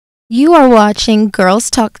You are watching Girls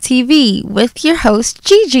Talk TV with your host,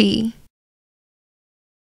 Gigi.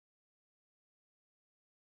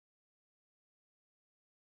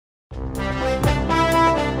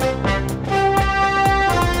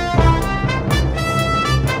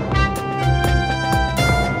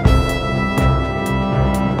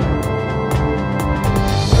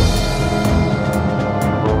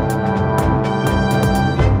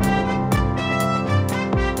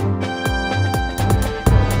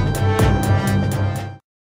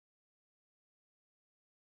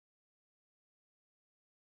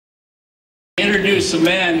 Introduce the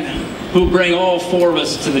men who bring all four of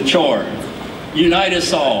us to the chore. Unite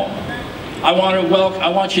us all. I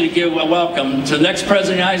want you to give a welcome to the next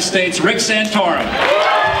President of the United States, Rick Santorum.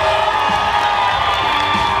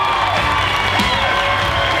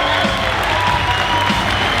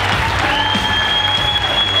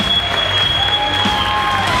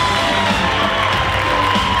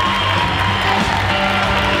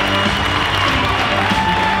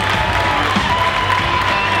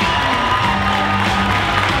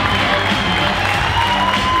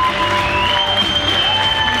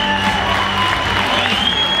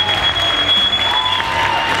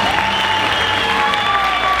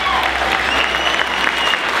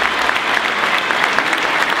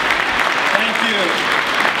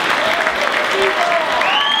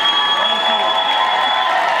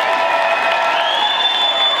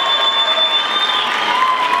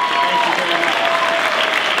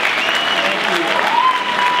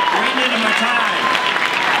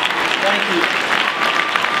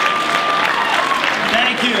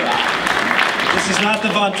 Not the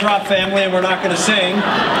Von Trapp family, and we're not going to sing.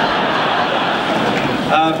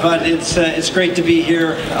 But it's great to be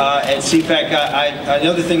here at CPAC.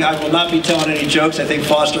 Another thing, I will not be telling any jokes. I think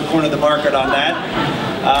Foster cornered the market on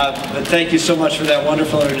that. But thank you so much for that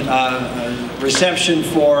wonderful reception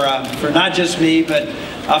for not just me, but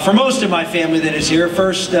for most of my family that is here.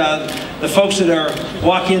 First, the folks that are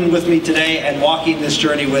walking with me today and walking this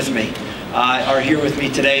journey with me are here with me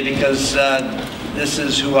today because this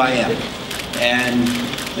is who I am. And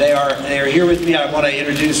they are here with me. I want to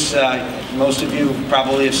introduce, most of you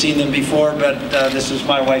probably have seen them before, but this is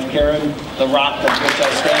my wife Karen, the rock of which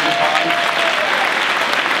I stand upon.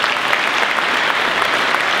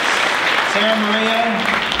 Sarah Maria,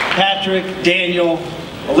 Patrick, Daniel,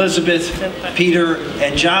 Elizabeth, Peter,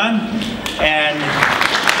 and John. And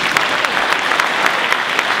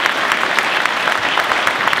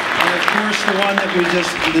the one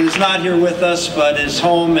that is not here with us but is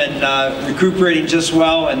home and recuperating just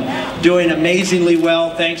well and doing amazingly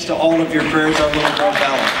well thanks to all of your prayers, our little girl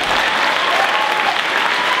Bella.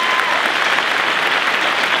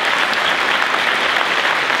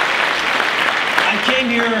 I came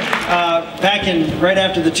here right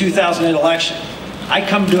after the 2008 election.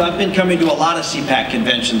 I've been coming to a lot of CPAC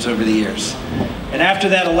conventions over the years. And after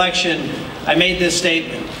that election, I made this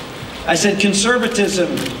statement. I said,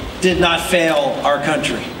 conservatism did not fail our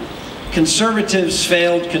country. Conservatives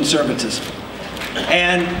failed conservatism.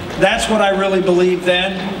 And that's what I really believed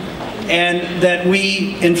then, and that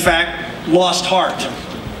we, in fact, lost heart.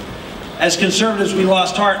 As conservatives, we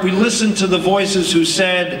lost heart. We listened to the voices who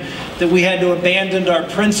said that we had to abandon our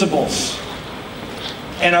principles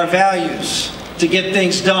and our values to get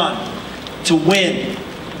things done, to win.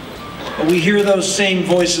 But we hear those same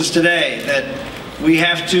voices today, that we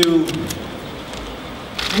have to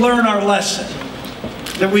learn our lesson,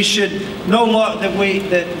 that we should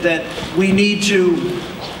that we need to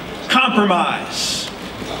compromise,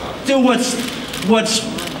 do what's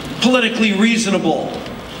politically reasonable,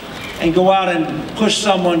 and go out and push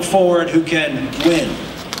someone forward who can win.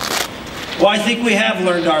 Well, I think we have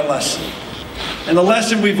learned our lesson. And the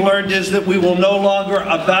lesson we've learned is that we will no longer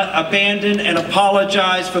abandon and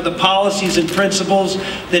apologize for the policies and principles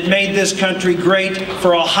that made this country great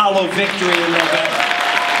for a hollow victory in November.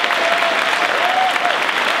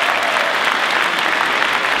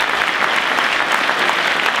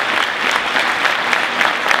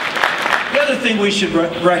 Thing we should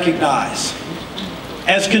recognize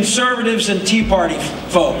as conservatives and Tea Party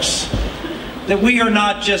folks, that we are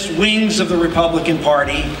not just wings of the Republican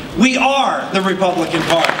Party, we are the Republican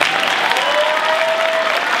Party.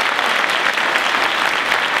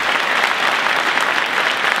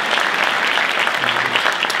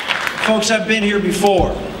 Folks, I've been here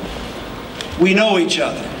before. We know each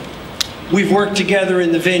other. We've worked together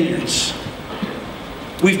in the vineyards.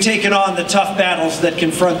 We've taken on the tough battles that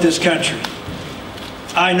confront this country.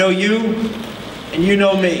 I know you, and you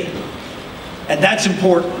know me. And that's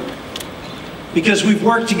important. Because we've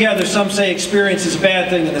worked together. Some say experience is a bad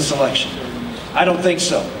thing in this election. I don't think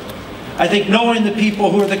so. I think knowing the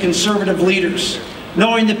people who are the conservative leaders,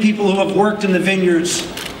 knowing the people who have worked in the vineyards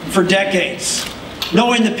for decades,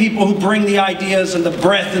 knowing the people who bring the ideas and the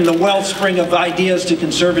breadth and the wellspring of ideas to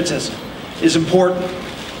conservatism is important.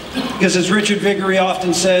 Because as Richard Viguerie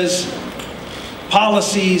often says,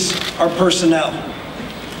 policies are personnel.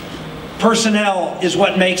 Personnel is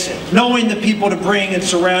what makes it. Knowing the people to bring and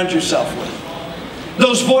surround yourself with.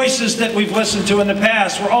 Those voices that we've listened to in the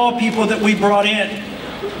past were all people that we brought in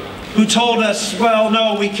who told us, well,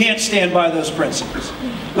 no, we can't stand by those principles.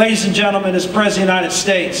 Ladies and gentlemen, as President of the United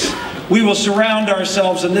States, we will surround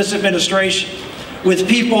ourselves in this administration with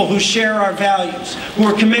people who share our values, who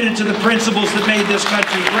are committed to the principles that made this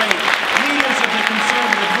country great, leaders of the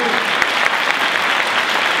conservative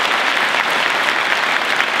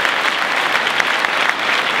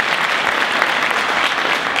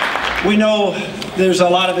movement. We know there's a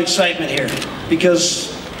lot of excitement here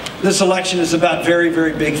because this election is about very,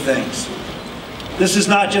 very big things. This is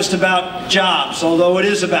not just about jobs, although it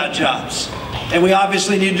is about jobs. And we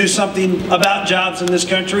obviously need to do something about jobs in this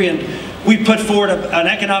country, and we put forward an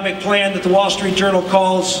economic plan that the Wall Street Journal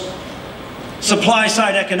calls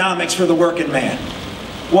supply-side economics for the working man.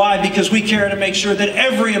 Why? Because we care to make sure that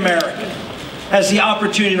every American has the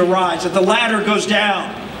opportunity to rise, that the ladder goes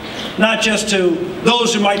down, not just to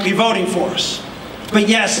those who might be voting for us, but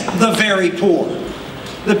yes, the very poor.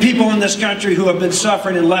 The people in this country who have been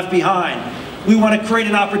suffering and left behind. We want to create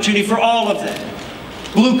an opportunity for all of them.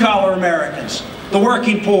 Blue-collar Americans, the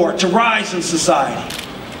working poor, to rise in society.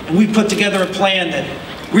 And we put together a plan that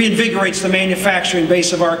reinvigorates the manufacturing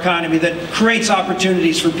base of our economy, that creates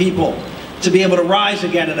opportunities for people to be able to rise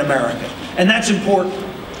again in America. And that's important.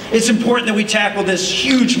 It's important that we tackle this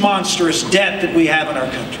huge, monstrous debt that we have in our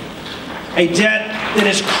country. A debt that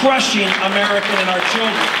is crushing America and our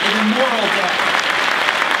children, an immoral debt.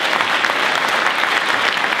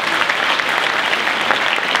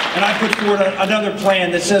 And I put forward another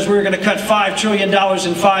plan that says we're going to cut $5 trillion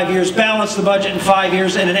in 5 years, balance the budget in 5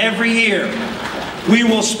 years, and in every year we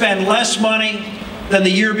will spend less money than the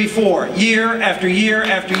year before, year after year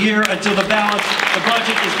after year, until the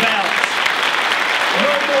budget is balanced.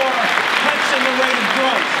 No more cuts in the rate of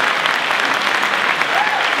growth.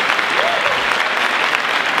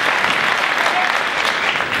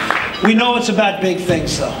 We know it's about big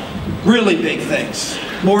things, though, really big things,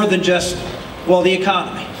 more than just, well, the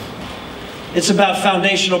economy. It's about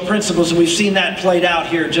foundational principles, and we've seen that played out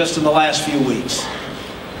here just in the last few weeks.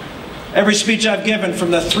 Every speech I've given,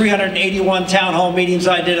 from the 381 town hall meetings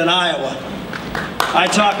I did in Iowa, I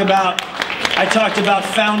talked about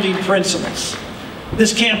founding principles.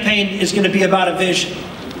 This campaign is going to be about a vision.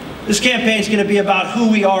 This campaign is going to be about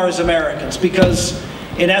who we are as Americans, because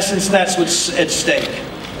in essence, that's what's at stake.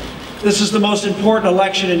 This is the most important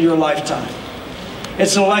election in your lifetime.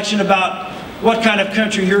 It's an election about what kind of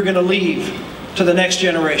country you're going to leave to the next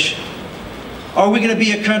generation. Are we going to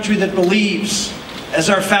be a country that believes,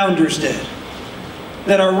 as our founders did,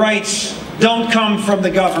 that our rights don't come from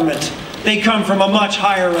the government, they come from a much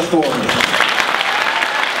higher authority?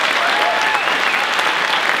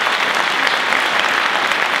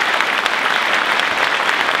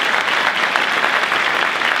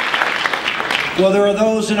 Well, there are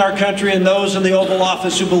those in our country and those in the Oval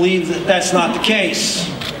Office who believe that that's not the case.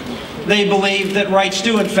 They believe that rights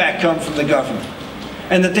do in fact come from the government,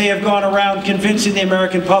 and that they have gone around convincing the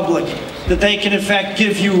American public that they can in fact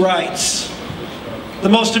give you rights. The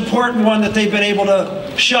most important one that they've been able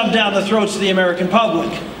to shove down the throats of the American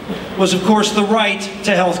public was, of course, the right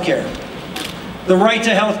to health care. The right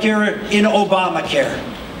to health care in Obamacare.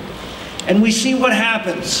 And we see what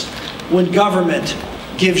happens when government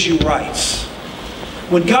gives you rights.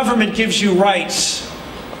 When government gives you rights,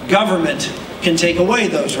 government can take away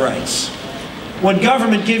those rights. When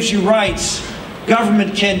government gives you rights,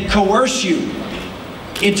 government can coerce you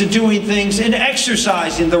into doing things and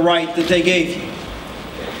exercising the right that they gave you.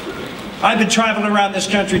 I've been traveling around this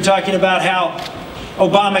country talking about how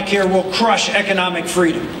Obamacare will crush economic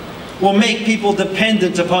freedom, will make people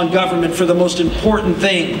dependent upon government for the most important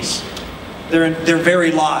things, their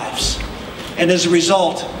very lives. And as a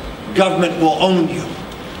result, government will own you,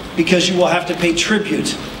 because you will have to pay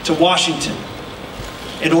tribute to Washington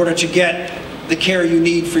in order to get the care you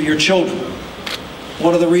need for your children.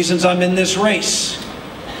 One of the reasons I'm in this race,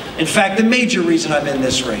 in fact, the major reason I'm in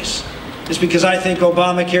this race, is because I think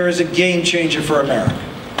Obamacare is a game changer for America.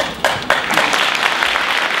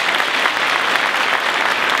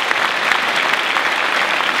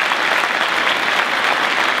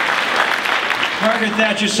 Margaret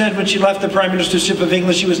Thatcher said when she left the Prime Ministership of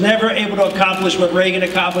England, she was never able to accomplish what Reagan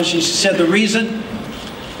accomplished. She said the reason,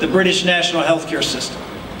 the British national health care system.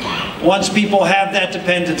 once people have that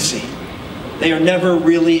dependency, they are never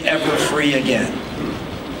really ever free again.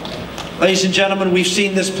 Ladies and gentlemen, we've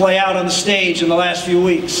seen this play out on the stage in the last few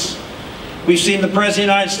weeks. We've seen the President of the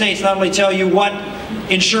United States not only tell you what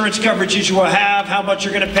insurance coverages you will have, how much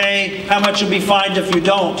you're going to pay, how much you'll be fined if you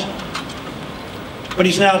don't, but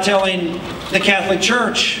he's now telling the Catholic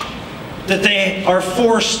Church that they are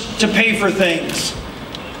forced to pay for things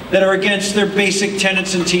that are against their basic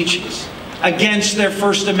tenets and teachings, against their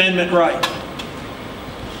First Amendment right.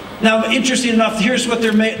 Now, interesting enough, here's what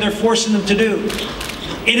they're forcing them to do.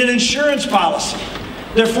 In an insurance policy,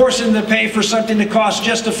 they're forcing them to pay for something that costs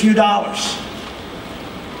just a few dollars.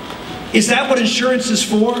 Is that what insurance is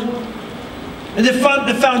for? And the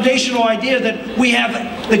foundational idea that we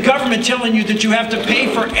have the government telling you that you have to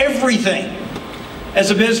pay for everything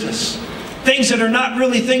as a business, things that are not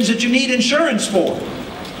really things that you need insurance for,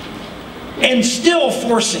 and still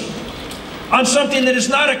forcing on something that is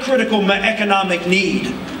not a critical economic need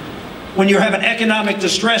when you have an economic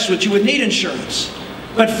distress, which you would need insurance,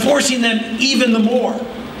 but forcing them even the more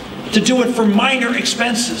to do it for minor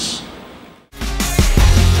expenses.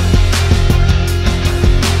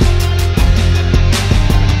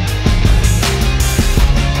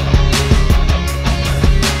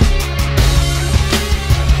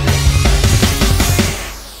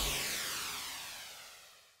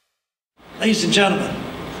 Ladies and gentlemen,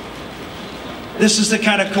 this is the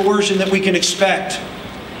kind of coercion that we can expect.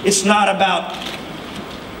 It's not about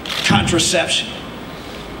contraception.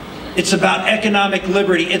 It's about economic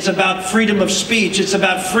liberty. It's about freedom of speech. It's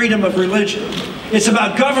about freedom of religion. It's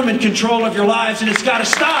about government control of your lives, and it's got to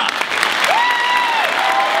stop.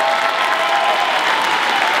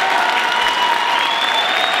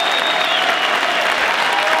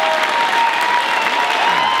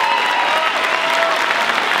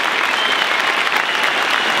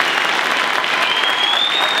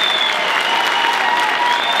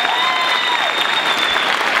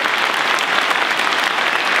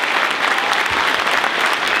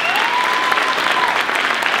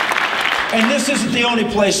 And this isn't the only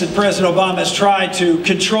place that President Obama has tried to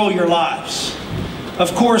control your lives.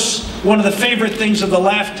 Of course, one of the favorite things of the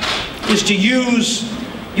left is to use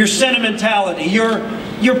your sentimentality,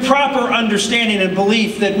 your proper understanding and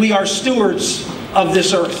belief that we are stewards of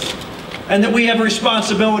this earth and that we have a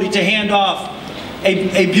responsibility to hand off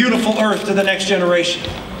a beautiful earth to the next generation.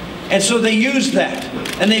 And so they use that,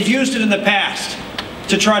 and they've used it in the past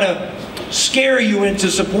to try to scare you into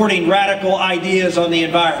supporting radical ideas on the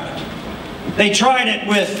environment. They tried it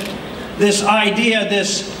with this idea,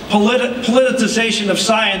 this politicization of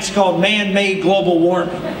science called man-made global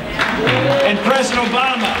warming. And President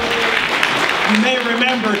Obama, you may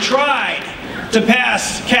remember, tried to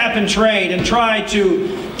pass cap and trade and tried to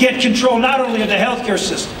get control not only of the healthcare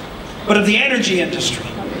system, but of the energy industry,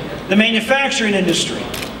 the manufacturing industry,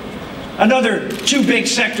 another two big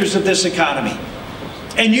sectors of this economy,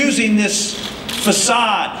 and using this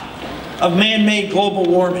facade of man-made global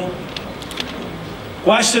warming.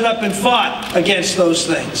 Well, I stood up and fought against those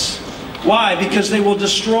things. Why? Because they will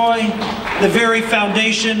destroy the very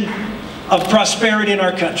foundation of prosperity in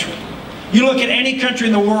our country. You look at any country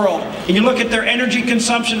in the world, and you look at their energy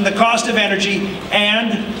consumption, the cost of energy,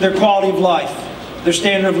 and their quality of life, their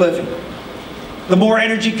standard of living. The more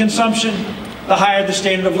energy consumption, the higher the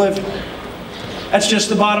standard of living. That's just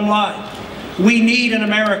the bottom line. We need in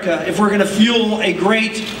America, if we're going to fuel a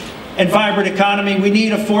great and vibrant economy, we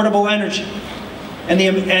need affordable energy. And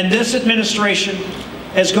this administration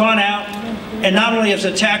has gone out and not only has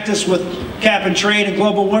attacked us with cap and trade and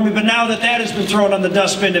global warming, but now that has been thrown on the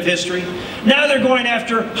dustbin of history, now they're going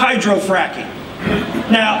after hydrofracking.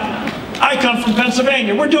 Now, I come from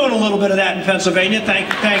Pennsylvania. We're doing a little bit of that in Pennsylvania, thank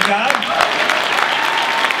God.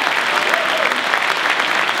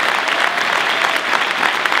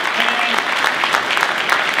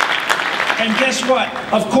 And guess what?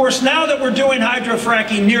 Of course, now that we're doing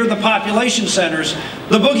hydrofracking near the population centers,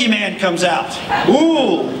 the boogeyman comes out.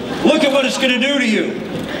 Ooh, look at what it's going to do to you.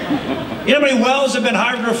 You know how many wells have been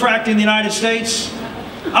hydrofracked in the United States?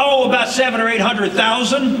 Oh, about 700,000 or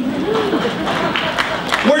 800,000.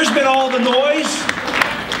 Where's been all the noise?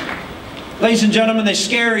 Ladies and gentlemen, they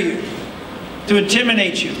scare you, to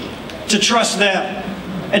intimidate you, to trust them,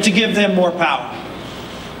 and to give them more power.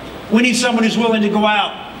 We need someone who's willing to go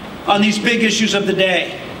out on these big issues of the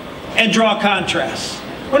day and draw contrasts.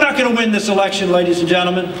 We're not going to win this election, ladies and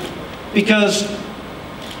gentlemen, because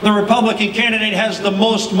the Republican candidate has the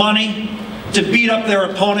most money to beat up their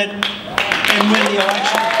opponent and win the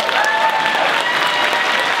election.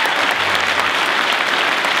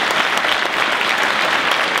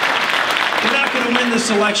 We're not going to win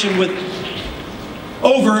this election with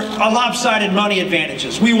over lopsided money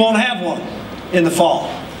advantages. We won't have one in the fall.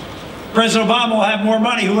 President Obama will have more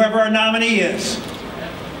money, whoever our nominee is.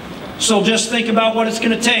 So just think about what it's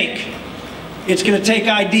going to take. It's going to take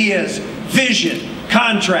ideas, vision,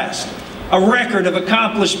 contrast, a record of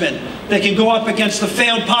accomplishment that can go up against the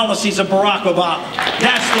failed policies of Barack Obama.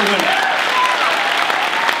 That's the winner.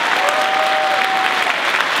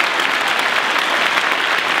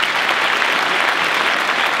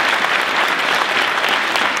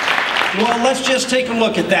 Well, let's just take a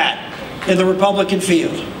look at that in the Republican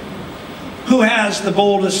field. Who has the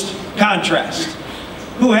boldest contrast?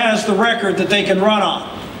 Who has the record that they can run on?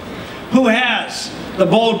 Who has the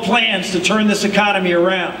bold plans to turn this economy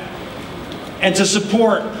around and to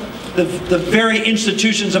support the very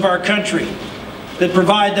institutions of our country that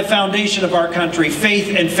provide the foundation of our country,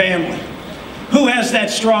 faith and family? Who has that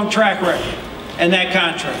strong track record and that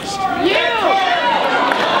contrast?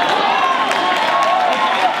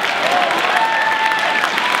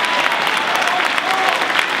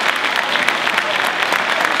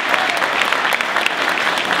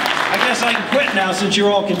 I can quit now since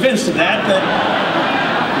you're all convinced of that,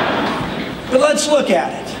 but let's look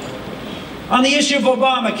at it. On the issue of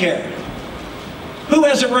Obamacare, who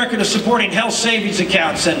has a record of supporting health savings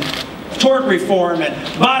accounts and tort reform and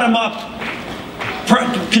bottom-up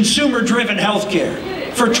consumer-driven health care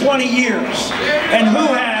for 20 years? And who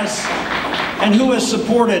has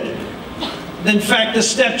supported, in fact, the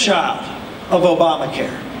stepchild of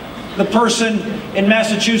Obamacare? The person in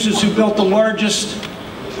Massachusetts who built the largest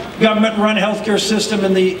government-run healthcare system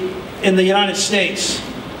in the United States.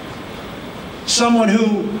 Someone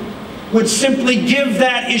who would simply give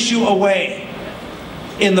that issue away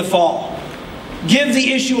in the fall. Give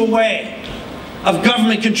the issue away of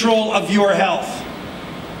government control of your health.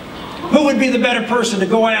 Who would be the better person to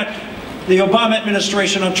go at the Obama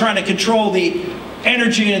administration on trying to control the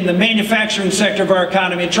energy and the manufacturing sector of our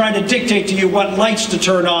economy and trying to dictate to you what lights to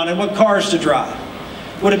turn on and what cars to drive?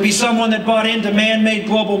 Would it be someone that bought into man-made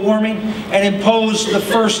global warming and imposed the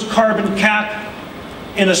first carbon cap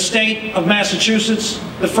in a state of Massachusetts,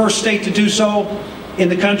 the first state to do so in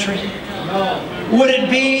the country? No. Would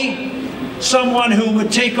it be someone who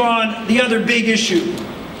would take on the other big issue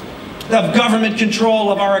of government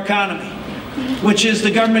control of our economy, which is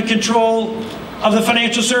the government control of the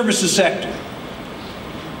financial services sector?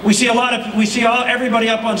 We see everybody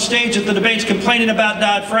up on stage at the debates complaining about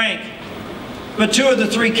Dodd-Frank. But two of the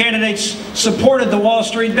three candidates supported the Wall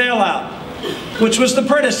Street bailout, which was the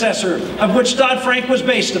predecessor of which Dodd-Frank was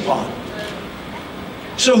based upon.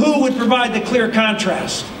 So who would provide the clear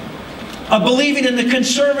contrast of believing in the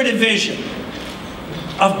conservative vision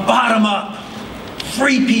of bottom-up,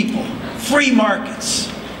 free people, free markets,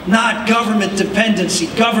 not government dependency,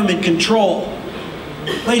 government control?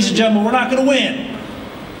 Ladies and gentlemen, we're not going to win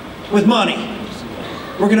with money.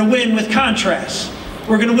 We're going to win with contrast.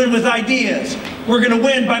 We're going to win with ideas. We're going to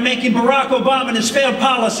win by making Barack Obama and his failed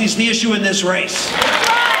policies the issue in this race.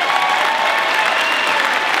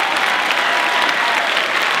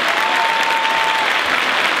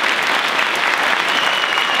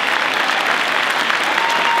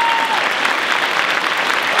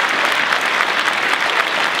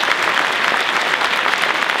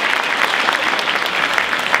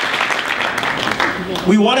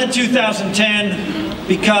 We won in 2010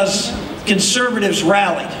 because conservatives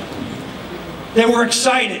rallied. They were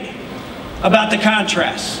excited about the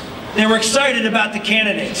contrast. They were excited about the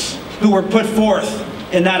candidates who were put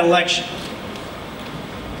forth in that election.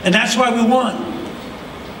 And that's why we won.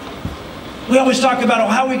 We always talk about, oh,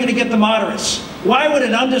 how are we going to get the moderates? Why would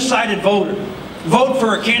an undecided voter vote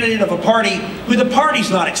for a candidate of a party who the party's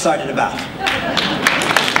not excited about?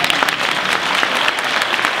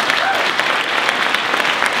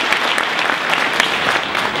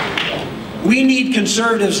 We need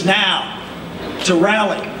conservatives now to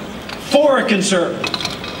rally for a conservative,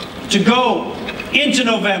 to go into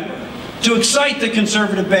November, to excite the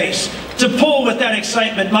conservative base, to pull with that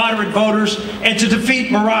excitement moderate voters, and to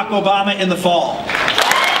defeat Barack Obama in the fall.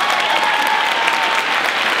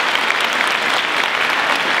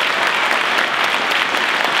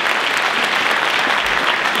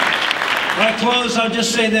 When I close, I'll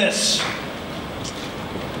just say this.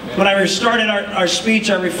 When I started our speech,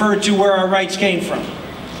 I referred to where our rights came from.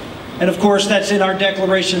 And of course, that's in our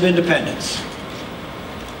Declaration of Independence.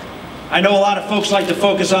 I know a lot of folks like to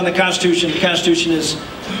focus on the Constitution. The Constitution is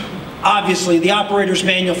obviously the operator's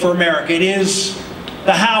manual for America. It is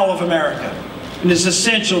the how of America. And it's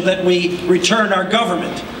essential that we return our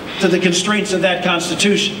government to the constraints of that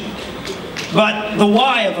Constitution. But the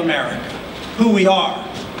why of America, who we are,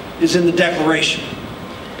 is in the Declaration.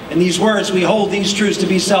 In these words, we hold these truths to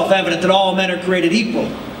be self-evident, that all men are created equal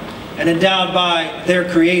and endowed by their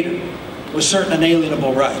Creator with certain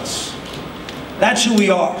inalienable rights. That's who we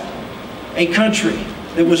are, a country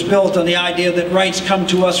that was built on the idea that rights come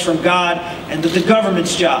to us from God, and that the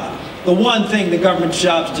government's job, the one thing the government's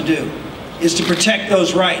job is to do, is to protect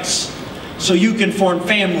those rights so you can form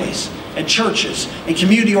families and churches and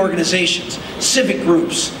community organizations, civic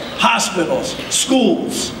groups, hospitals,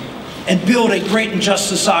 schools, and build a great and just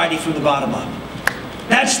society from the bottom up.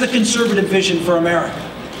 That's the conservative vision for America.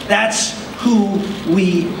 That's who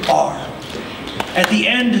we are. At the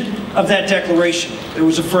end of that declaration, there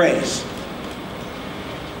was a phrase.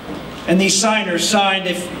 And these signers signed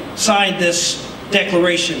this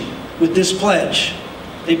declaration with this pledge.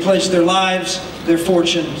 They pledged their lives, their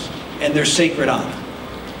fortunes, and their sacred honor.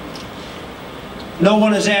 No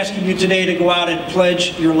one is asking you today to go out and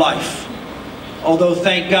pledge your life. Although,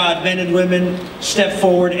 thank God, men and women step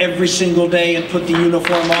forward every single day and put the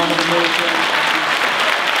uniform on of the military.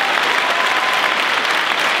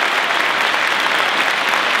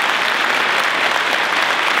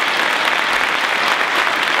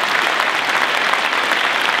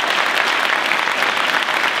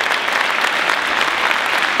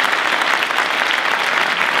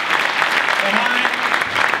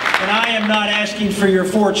 And I am not asking for your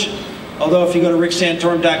fortune, although if you go to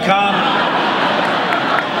ricksantorum.com,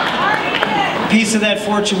 a piece of that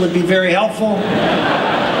fortune would be very helpful.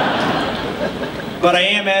 But I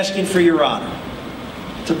am asking for your honor,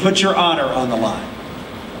 to put your honor on the line.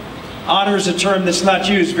 Honor is a term that's not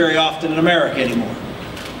used very often in America anymore,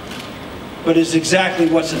 but is exactly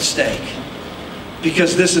what's at stake,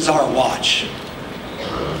 because this is our watch.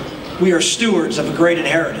 We are stewards of a great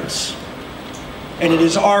inheritance, and it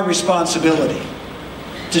is our responsibility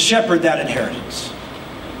to shepherd that inheritance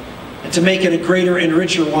and to make it a greater and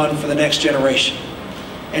richer one for the next generation.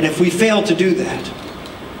 And if we fail to do that,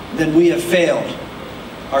 then we have failed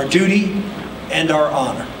our duty and our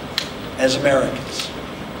honor as Americans.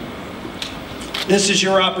 This is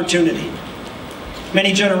your opportunity.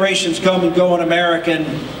 Many generations come and go in America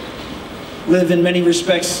and live in many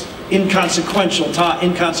respects inconsequential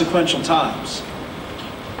times.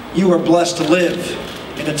 You are blessed to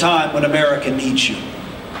live in a time when America needs you.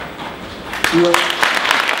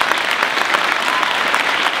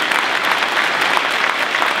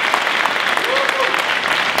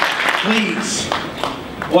 Please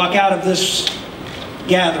walk out of this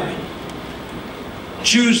gathering.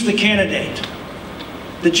 Choose the candidate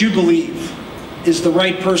that you believe is the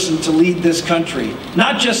right person to lead this country,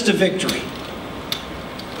 not just to victory,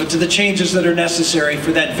 but to the changes that are necessary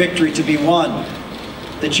for that victory to be won,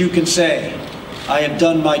 that you can say, I have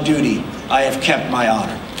done my duty, I have kept my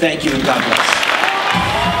honor. Thank you and God bless.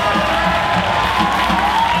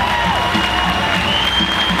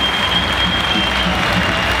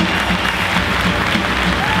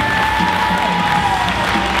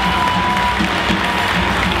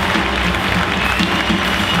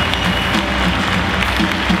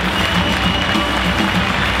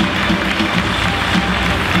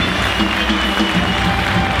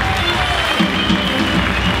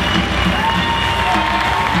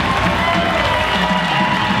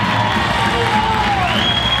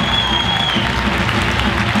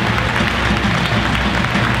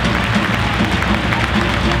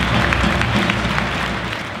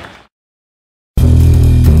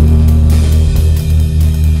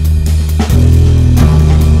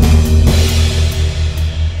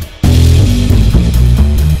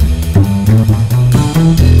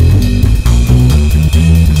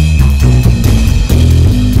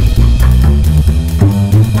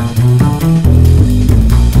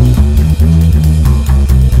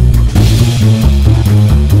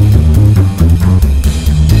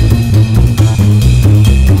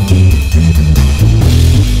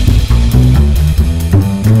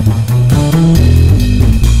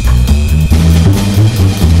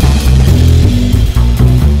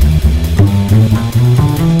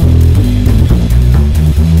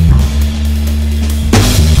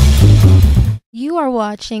 You are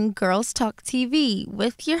watching Girls Talk TV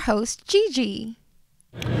with your host, Gigi.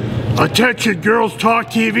 Attention, Girls Talk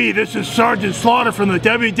TV. This is Sergeant Slaughter from the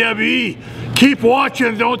WWE. Keep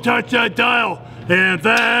watching. Don't touch that dial. And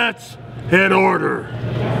that's in order.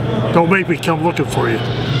 Don't make me come looking for you.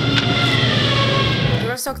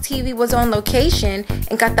 Girls Talk TV was on location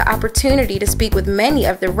and got the opportunity to speak with many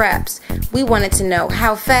of the reps. We wanted to know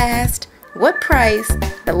how fast, what price,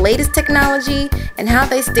 the latest technology, and how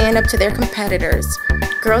they stand up to their competitors.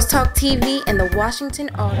 Girls Talk TV and the Washington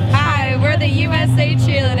Auto. Hi, we're the USA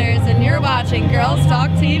Cheerleaders, and you're watching Girls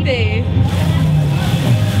Talk TV.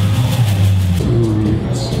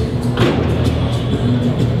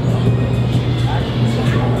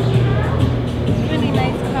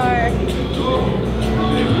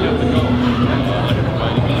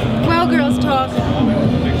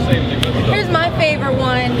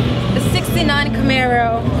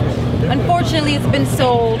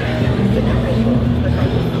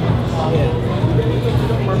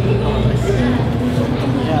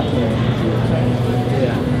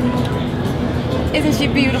 Isn't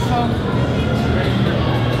she beautiful?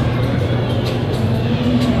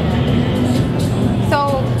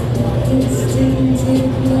 So,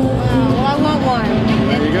 well, I want one.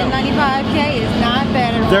 There you go. 95K is not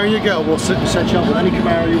bad at all. There you go. We'll set you up with any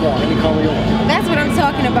Camaro you want, any color you want. That's what I'm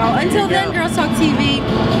talking about. Until then, Girls Talk TV,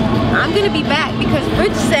 I'm going to be back because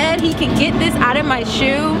Rich said he can get this out of my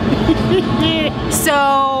shoe.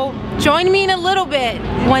 So, join me in a little bit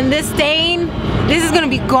when this is going to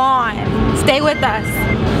be gone. Stay with us.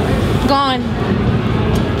 Gone.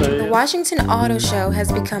 The Washington Auto Show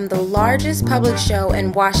has become the largest public show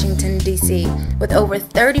in Washington, D.C., with over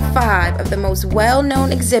 35 of the most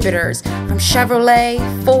well-known exhibitors from Chevrolet,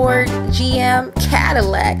 Ford, GM,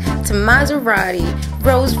 Cadillac, to Maserati,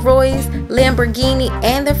 Rolls-Royce, Lamborghini,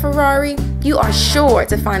 and the Ferrari. You are sure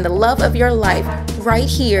to find the love of your life right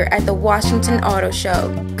here at the Washington Auto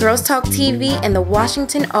Show. Girls Talk TV and the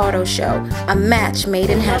Washington Auto Show, a match made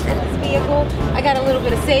in heaven. Vehicle, I got a little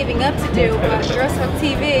bit of saving up to do, but Girls Talk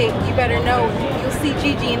TV, you better know you'll see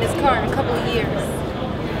Gigi in this car in a couple of years.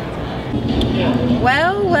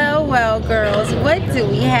 Well, well, well, girls, what do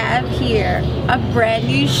we have here? A brand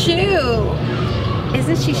new shoe.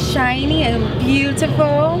 Isn't she shiny and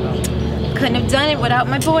beautiful? Couldn't have done it without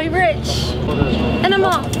my boy Rich. And I'm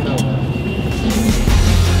off.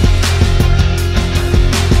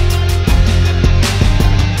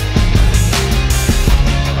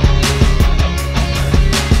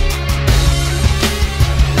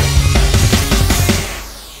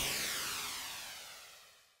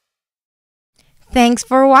 Thanks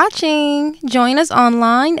for watching. Join us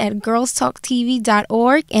online at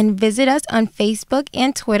girlstalktv.org and visit us on Facebook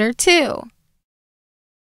and Twitter too.